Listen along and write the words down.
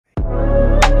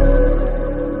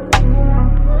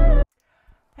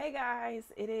guys,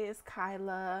 it is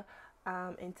Kyla.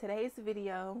 In today's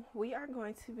video, we are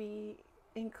going to be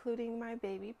including my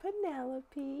baby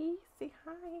Penelope. Say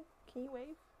hi. Can you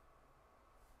wave?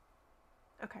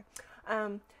 Okay.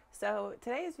 So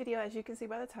today's video, as you can see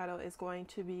by the title, is going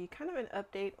to be kind of an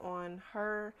update on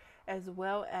her, as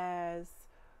well as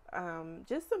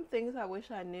just some things I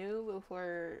wish I knew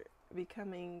before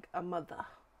becoming a mother.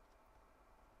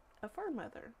 A fur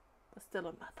mother, but still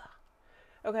a mother.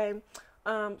 Okay.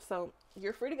 So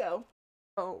you're free to go.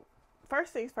 So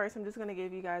first things first, I'm just going to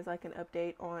give you guys like an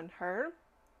update on her.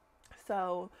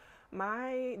 So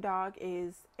my dog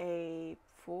is a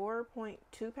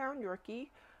 4.2 pound Yorkie.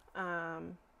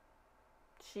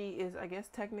 She is, I guess,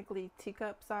 technically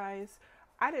teacup size.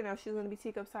 I didn't know she was going to be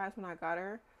teacup size when I got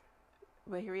her,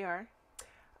 but here we are.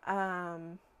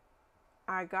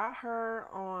 I got her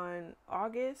on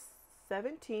August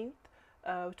 17th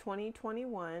of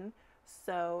 2021.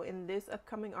 So in this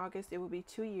upcoming August, it will be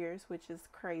 2 years, which is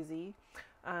crazy.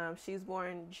 She's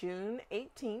born June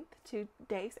 18th, 2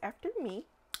 days after me.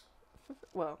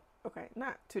 Well, okay,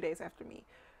 not 2 days after me.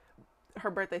 Her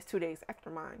birthday's 2 days after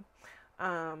mine.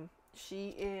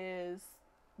 She is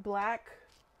black,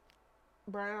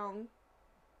 brown,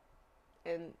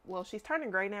 and well, she's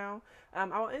turning gray now. I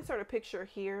will insert a picture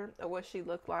here of what she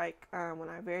looked like when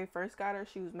I very first got her.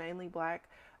 She was mainly black,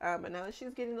 but now that she's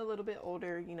getting a little bit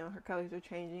older, you know, her colors are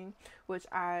changing, which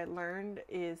I learned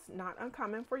is not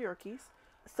uncommon for Yorkies.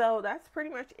 So that's pretty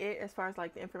much it as far as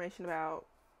like the information about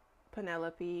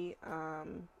Penelope,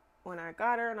 when I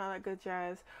got her and all that good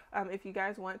jazz. If you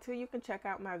guys want to, you can check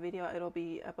out my video. It'll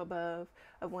be up above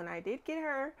of when I did get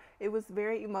her. It was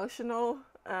very emotional.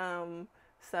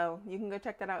 So you can go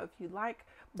check that out if you like,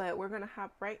 but we're going to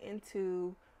hop right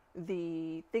into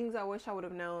the things I wish I would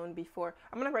have known before.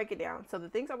 I'm going to break it down. So the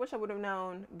things I wish I would have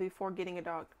known before getting a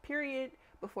dog, period,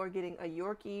 before getting a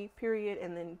Yorkie, period,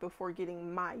 and then before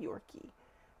getting my Yorkie.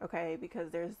 Okay,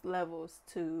 because there's levels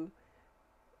to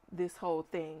this whole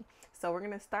thing. So we're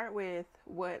going to start with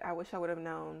what I wish I would have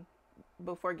known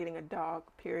before getting a dog,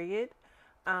 period.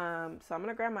 So I'm going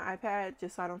to grab my iPad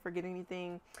just so I don't forget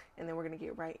anything, and then we're going to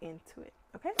get right into it.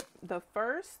 Okay. The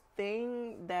first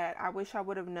thing that I wish I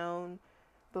would have known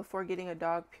before getting a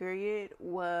dog, period,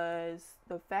 was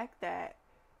the fact that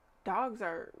dogs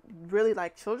are really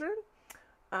like children.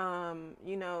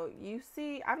 You know, you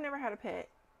see, I've never had a pet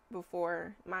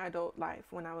before my adult life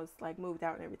when I was like moved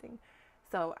out and everything.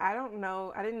 So I didn't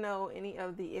know any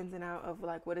of the ins and outs of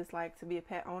like what it's like to be a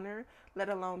pet owner, let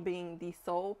alone being the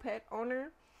sole pet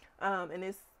owner. And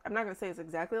I'm not going to say it's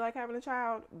exactly like having a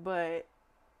child, but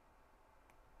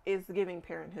it's giving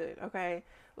parenthood. Okay.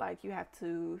 Like you have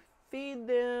to feed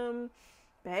them,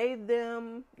 bathe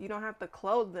them. You don't have to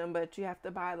clothe them, but you have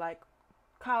to buy like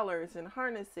collars and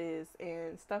harnesses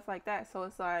and stuff like that. So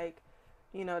it's like,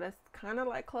 you know, that's kind of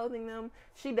like clothing them.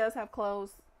 She does have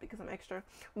clothes because I'm extra,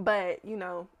 but you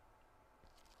know,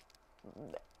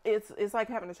 it's like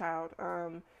having a child.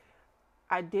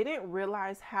 I didn't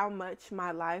realize how much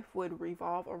my life would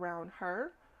revolve around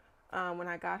her when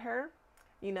I got her.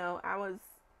 You know,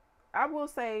 I will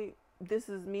say, this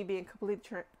is me being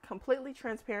completely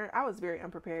transparent. I was very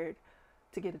unprepared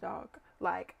to get a dog.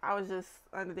 Like I was just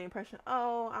under the impression,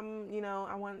 oh,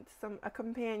 I want a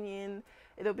companion.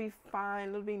 It'll be fine.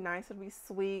 It'll be nice. It'll be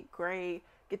sweet, great.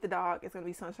 Get the dog. It's gonna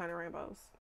be sunshine and rainbows.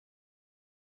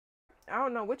 I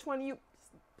don't know which one of you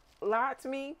lied to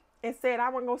me and said I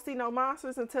wasn't gonna see no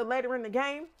monsters until later in the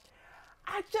game.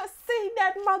 I just seen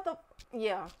that mother.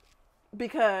 Yeah,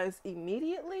 because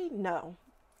immediately no.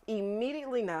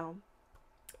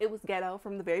 It was ghetto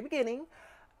from the very beginning.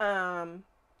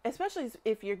 Especially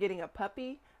if you're getting a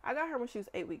puppy. I got her when she was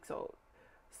 8 weeks old.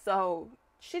 So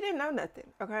she didn't know nothing,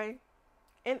 okay?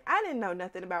 And I didn't know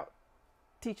nothing about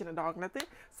teaching a dog nothing.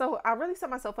 So I really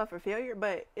set myself up for failure,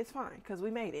 but it's fine because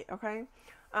we made it, okay?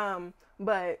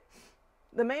 But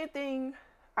the main thing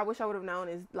I wish I would have known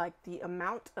is like the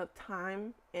amount of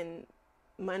time and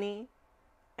money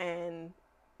and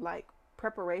like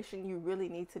preparation you really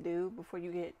need to do before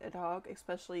you get a dog,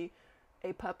 especially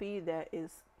a puppy that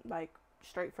is like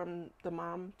straight from the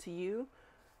mom to you.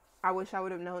 I wish I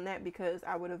would have known that because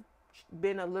I would have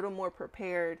been a little more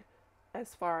prepared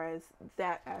as far as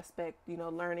that aspect, you know,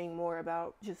 learning more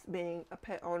about just being a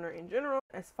pet owner in general.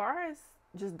 As far as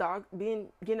just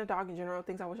getting a dog in general,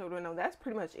 things I wish I would have known, that's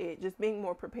pretty much it. Just being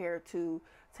more prepared to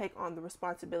take on the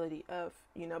responsibility of,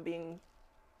 you know, being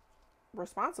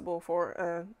responsible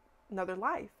for another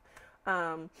life.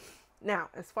 Now,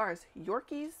 as far as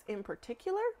Yorkies in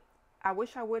particular, I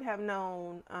wish I would have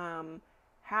known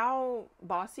how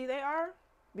bossy they are,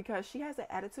 because she has an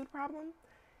attitude problem.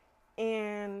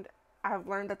 And I've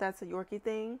learned that that's a Yorkie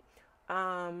thing.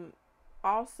 Um,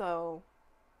 Also,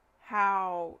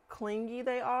 how clingy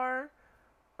they are,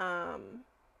 um,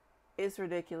 is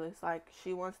ridiculous. Like,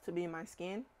 she wants to be in my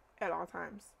skin at all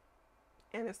times.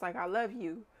 And it's like, I love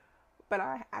you, but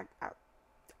I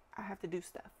have to do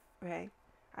stuff, okay?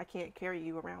 I can't carry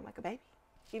you around like a baby,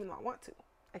 even though I want to.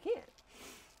 I can't.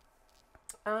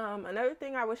 Another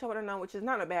thing I wish I would have known, which is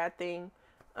not a bad thing,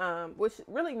 which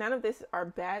really none of this are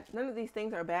bad. None of these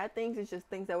things are bad things. It's just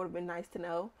things that would have been nice to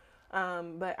know.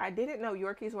 But I didn't know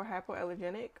Yorkies were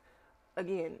hypoallergenic.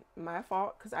 Again, my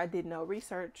fault because I did no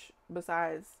research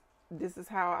besides this is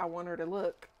how I want her to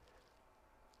look,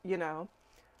 you know.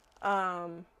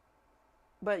 Um,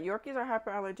 but Yorkies are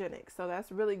hyperallergenic, so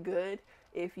that's really good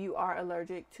if you are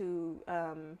allergic to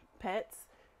pets.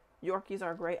 Yorkies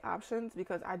are great options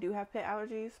because I do have pet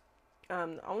allergies.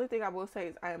 The only thing I will say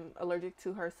is I'm allergic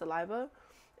to her saliva,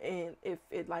 and if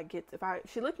it like gets if I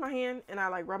she licked my hand and I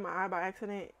like rub my eye by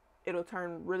accident, it'll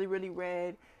turn really really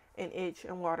red and itch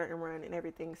and water and run and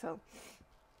everything. So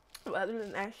other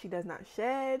than that, she does not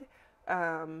shed.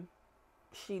 Um,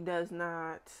 she does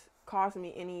not cause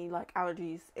me any like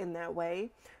allergies in that way,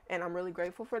 and I'm really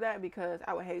grateful for that because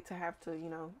I would hate to have to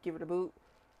give it a boot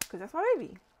because that's my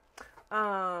baby.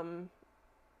 Um,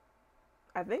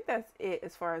 I think that's it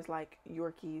as far as like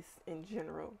Yorkies in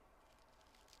general.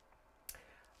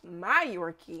 My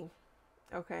Yorkie,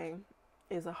 okay,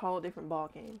 is a whole different ball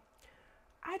game.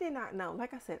 I did not know,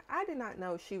 like I said, I did not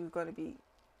know she was going to be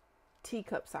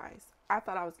teacup size. I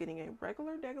thought I was getting a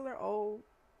regular old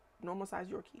normal size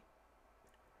Yorkie.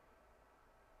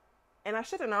 And I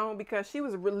should have known because she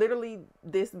was literally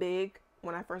this big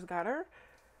when I first got her.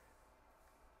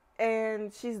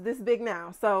 And she's this big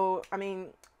now. So, I mean,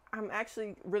 I'm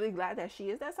actually really glad that she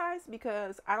is that size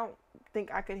because I don't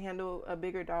think I could handle a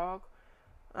bigger dog.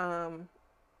 Um,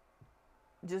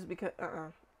 just because,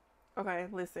 Okay,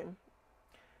 listen.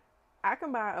 I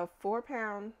can buy a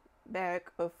 4-pound bag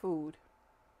of food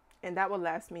and that will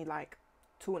last me like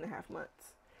 2.5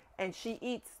 months. And she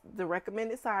eats the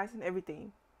recommended size and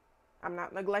everything. I'm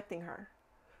not neglecting her.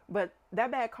 But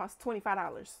that bag costs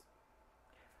 $25.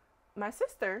 My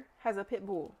sister has a pit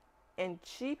bull and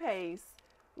she pays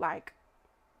like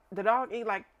the dog eat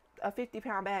like a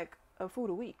 50-pound bag of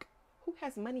food a week. Who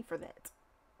has money for that?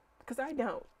 Because I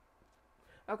don't.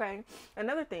 Okay.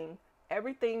 Another thing,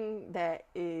 everything that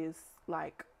is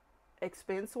like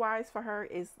expense wise for her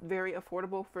is very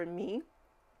affordable for me.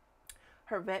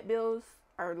 Her vet bills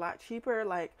are a lot cheaper.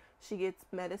 Like she gets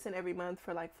medicine every month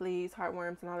for like fleas,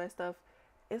 heartworms, and all that stuff.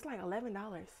 It's like $11.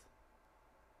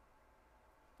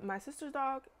 My sister's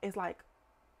dog is like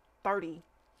 30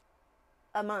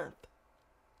 a month.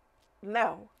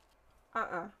 No.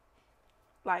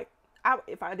 Like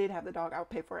if I did have the dog, I would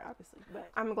pay for it obviously.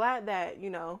 But I'm glad that,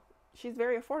 she's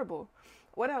very affordable.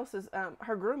 What else is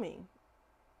her grooming?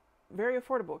 Very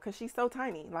affordable cuz she's so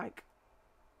tiny. Like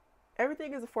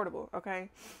everything is affordable, okay?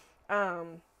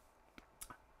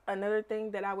 Another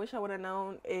thing that I wish I would have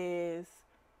known is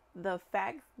the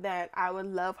fact that I would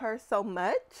love her so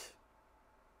much.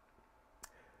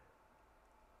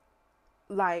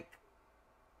 Like,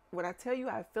 when I tell you,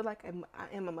 I feel like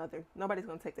I am a mother. Nobody's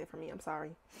going to take that from me. I'm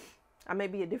sorry. I may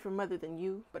be a different mother than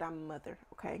you, but I'm a mother,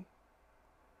 okay?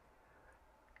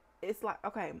 It's like,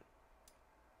 okay,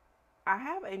 I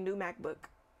have a new MacBook,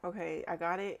 okay? I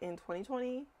got it in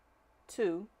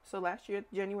 2022. So last year,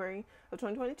 January of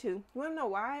 2022. You want to know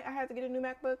why I had to get a new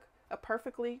MacBook?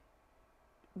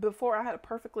 Before I had a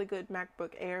perfectly good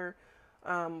MacBook Air,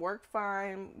 worked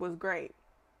fine, was great.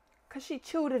 Because she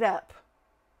chewed it up.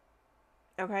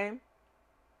 Okay?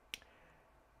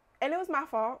 And it was my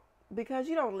fault because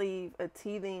you don't leave a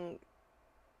teething,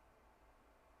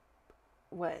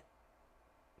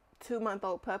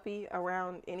 2-month-old puppy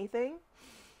around anything.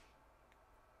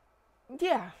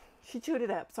 Yeah, she chewed it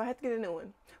up. So I had to get a new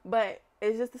one. But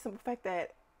it's just the simple fact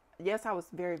that, yes, I was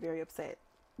very, very upset.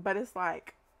 But it's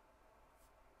like,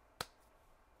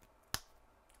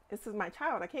 this is my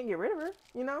child. I can't get rid of her,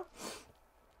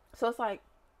 So it's like,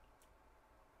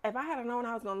 if I had known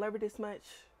I was going to love her this much,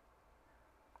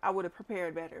 I would have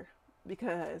prepared better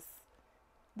because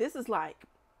this is like,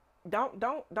 don't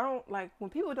like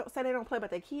when people don't say they don't play about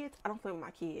their kids, I don't play with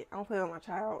my kid. I don't play with my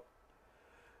child.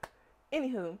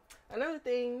 Anywho, another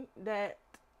thing that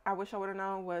I wish I would have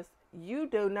known was you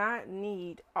do not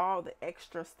need all the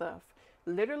extra stuff.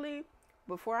 Literally,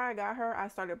 before I got her, I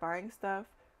started buying stuff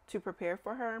to prepare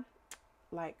for her,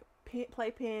 like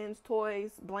playpens,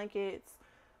 toys, blankets,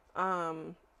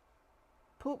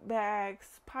 poop bags,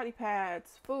 potty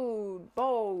pads, food,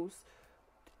 bowls,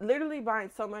 literally buying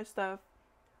so much stuff.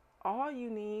 All you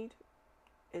need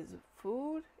is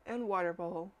food and water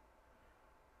bowl,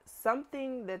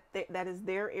 something that is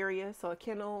their area. So a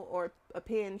kennel or a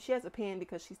pen. She has a pen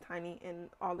because she's tiny, and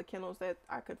all the kennels that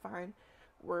I could find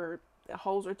were the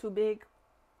holes are too big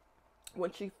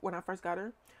when I first got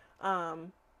her.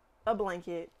 A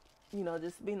blanket,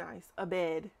 just be nice. A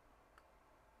bed,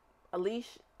 a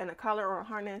leash, and a collar or a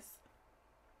harness.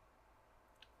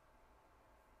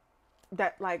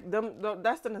 That like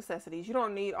that's the necessities. You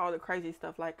don't need all the crazy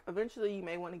stuff. Like eventually you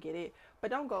may want to get it,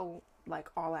 but don't go like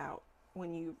all out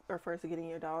when you are first getting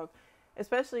your dog,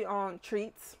 especially on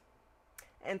treats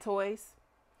and toys,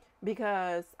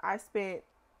 because I spent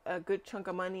a good chunk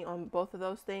of money on both of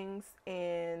those things,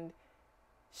 and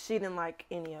she didn't like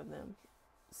any of them.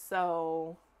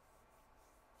 So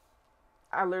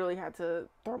I literally had to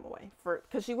throw them away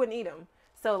because she wouldn't eat them.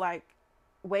 So like,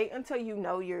 wait until you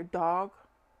know your dog,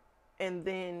 and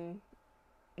then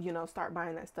start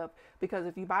buying that stuff. Because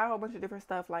if you buy a whole bunch of different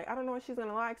stuff, like I don't know what she's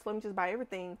gonna like, so let me just buy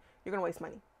everything, you're gonna waste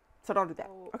money. So don't do that.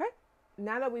 Okay.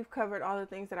 Now that we've covered all the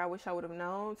things that I wish I would have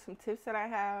known, some tips that I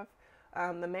have.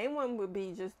 The main one would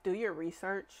be just do your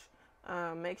research.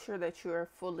 Make sure that you're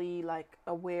fully like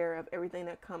aware of everything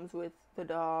that comes with the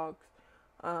dogs.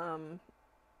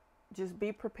 Just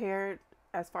be prepared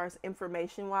as far as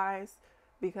information wise,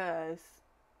 because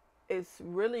it's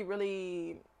really,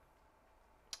 really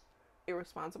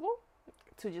irresponsible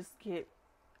to just get,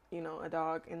 a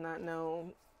dog and not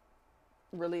know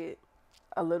really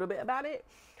a little bit about it.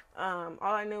 All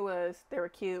I knew was they were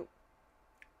cute.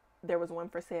 There was one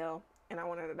for sale, and I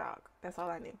wanted a dog. That's all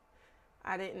I knew.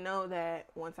 I didn't know that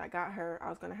once I got her, I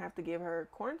was going to have to give her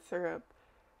corn syrup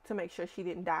to make sure she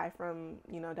didn't die from,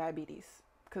 diabetes,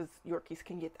 because Yorkies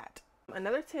can get that.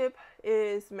 Another tip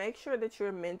is make sure that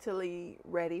you're mentally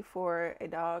ready for a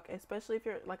dog, especially if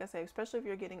you're, like I say, especially if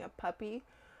you're getting a puppy,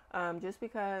 just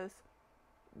because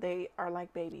they are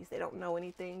like babies. They don't know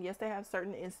anything. Yes, they have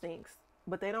certain instincts,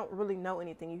 but they don't really know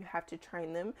anything. You have to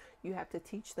train them, you have to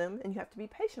teach them, and you have to be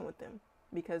patient with them,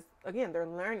 because again, they're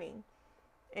learning,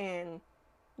 and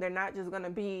they're not just going to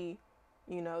be,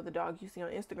 the dog you see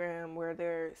on Instagram where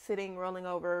they're sitting, rolling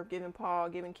over, giving paw,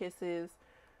 giving kisses,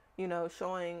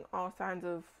 showing all signs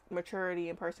of maturity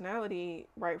and personality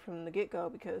right from the get-go,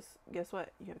 because guess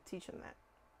what? You have to teach them that.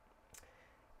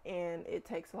 And it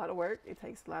takes a lot of work. It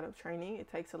takes a lot of training.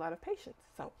 It takes a lot of patience.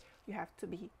 So you have to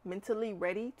be mentally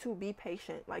ready to be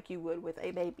patient like you would with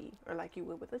a baby or like you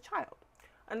would with a child.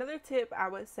 Another tip I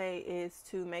would say is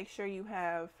to make sure you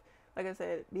have, like I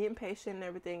said, being patient and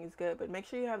everything is good, but make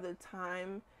sure you have the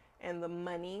time and the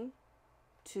money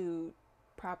to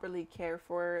properly care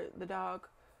for the dog.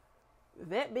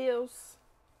 Vet bills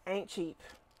ain't cheap.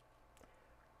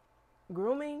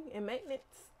 Grooming and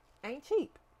maintenance ain't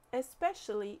cheap,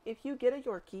 especially if you get a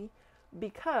Yorkie,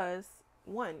 because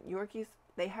one, Yorkies,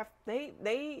 they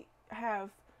have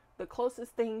the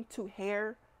closest thing to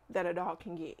hair that a dog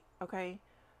can get. Okay,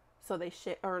 so they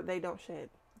shed, or they don't shed.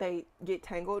 They get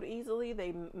tangled easily.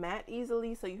 They mat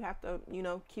easily. So you have to,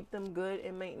 keep them good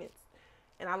in maintenance.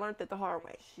 And I learned that the hard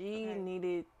way. She didn't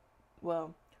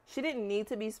need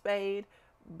to be spayed,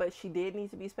 but she did need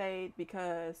to be spayed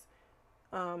because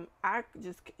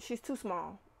she's too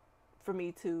small for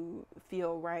me to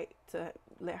feel right to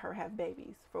let her have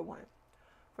babies, for one.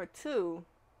 For two,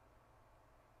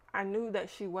 I knew that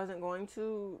she wasn't going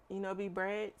to, be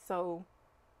bred. So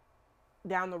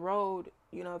down the road,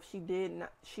 if she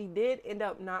did end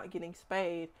up not getting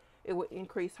spayed, it would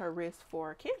increase her risk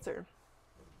for cancer.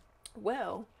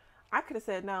 Well, I could have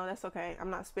said, no, that's okay. I'm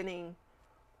not spending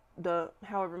the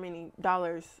however many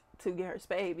dollars to get her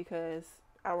spayed because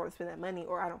I don't want to spend that money,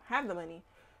 or I don't have the money.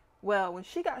 Well, when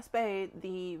she got spayed,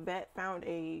 the vet found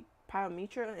a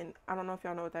pyometra, and I don't know if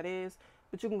y'all know what that is,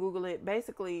 but you can Google it.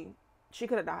 Basically, she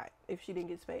could have died if she didn't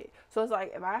get spayed. So it's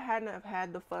like, if I hadn't have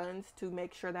had the funds to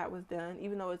make sure that was done,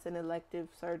 even though it's an elective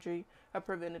surgery, a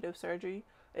preventative surgery,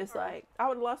 it's like, I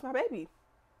would have lost my baby.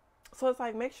 So it's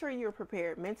like, make sure you're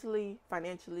prepared mentally,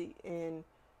 financially, and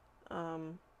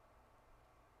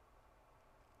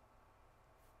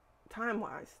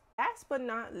time-wise. Last but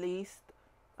not least,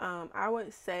 I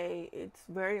would say it's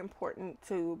very important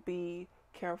to be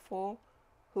careful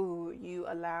who you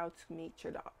allow to meet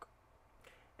your dog.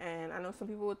 And I know some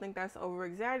people would think that's over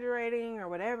exaggerating or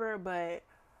whatever, but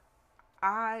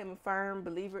I am a firm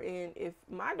believer in, if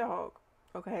my dog,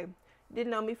 okay,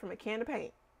 didn't know me from a can of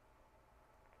paint,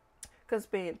 could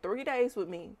spend 3 days with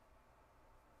me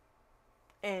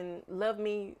and love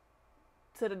me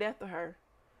to the death of her,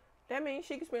 that means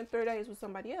she could spend 3 days with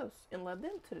somebody else and love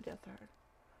them to the death of her.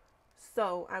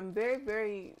 So I'm very,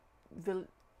 very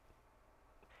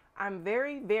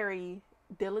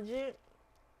diligent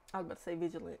I was about to say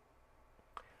vigilant.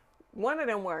 One of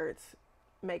them words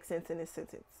makes sense in this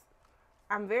sentence.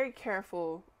 I'm very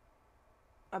careful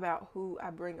about who I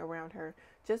bring around her,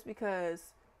 just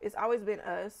because it's always been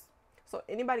us. So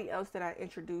anybody else that I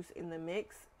introduce in the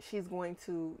mix, she's going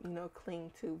to,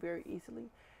 cling to very easily.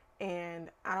 And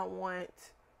I don't want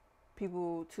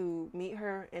people to meet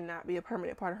her and not be a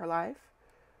permanent part of her life.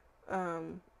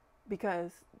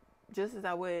 Because just as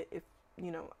I would if,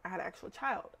 I had an actual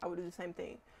child, I would do the same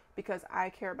thing. Because I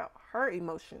care about her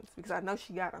emotions, because I know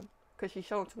she got them, because she's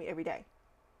showing to me every day.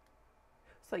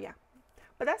 So yeah.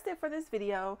 But that's it for this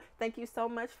video. Thank you so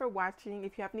much for watching.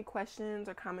 If you have any questions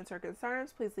or comments or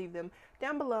concerns, please leave them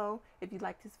down below. If you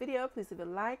like this video, please leave a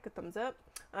like, a thumbs up.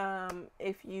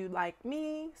 If you like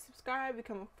me, subscribe,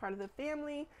 become a part of the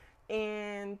family.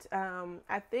 And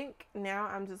I think now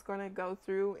I'm just going to go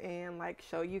through and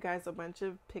show you guys a bunch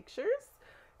of pictures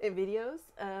and videos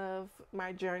of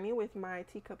my journey with my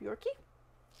Teacup Yorkie.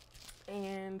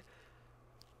 And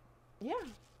yeah,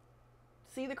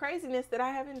 see the craziness that I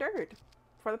have endured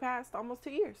for the past almost 2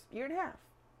 years, year and a half.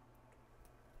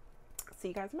 See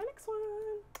you guys in my next one.